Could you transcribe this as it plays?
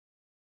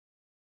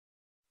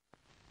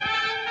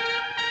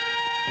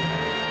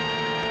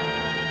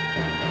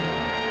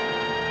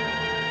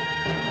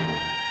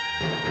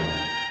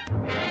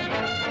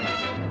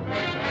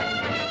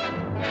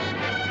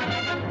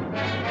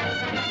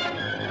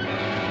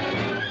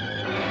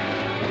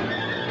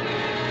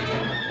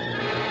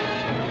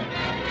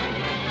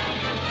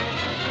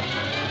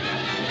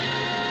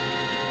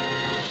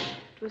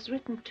was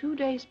written 2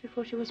 days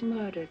before she was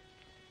murdered.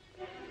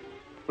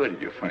 Where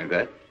did you find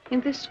that?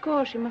 In this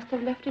score, she must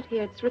have left it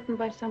here. It's written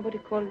by somebody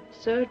called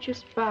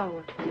Sergius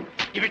Bauer.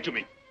 Give it to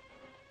me.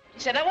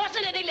 He said I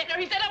wasn't any liquor.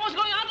 He said I was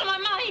going out of my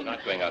mind. You're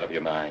not going out of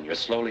your mind. You're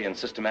slowly and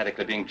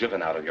systematically being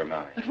driven out of your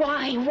mind. But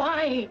why?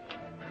 Why?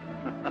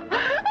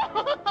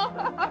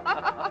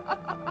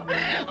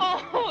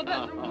 Oh,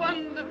 that's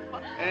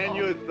wonderful. And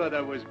you thought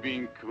I was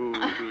being cruel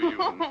to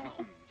you.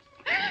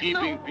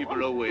 Keeping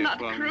people away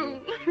from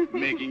cruel. you.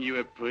 Making you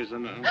a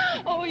prisoner.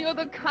 Oh, you're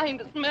the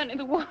kindest man in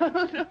the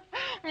world.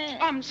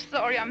 I'm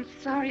sorry, I'm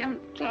sorry, I'm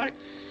sorry.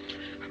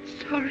 I'm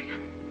sorry.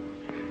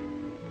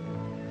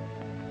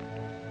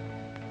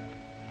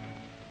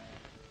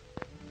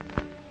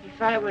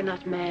 If I were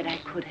not mad, I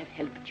could have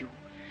helped you.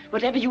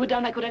 Whatever you had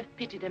done, I could have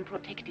pitied and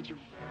protected you.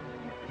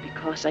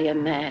 Because I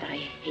am mad, I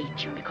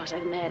hate you. Because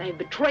I'm mad, I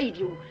betrayed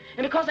you.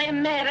 And because I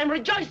am mad, I'm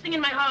rejoicing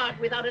in my heart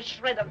without a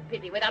shred of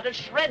pity, without a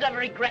shred of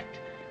regret.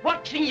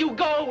 Watching you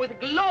go with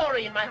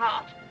glory in my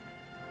heart.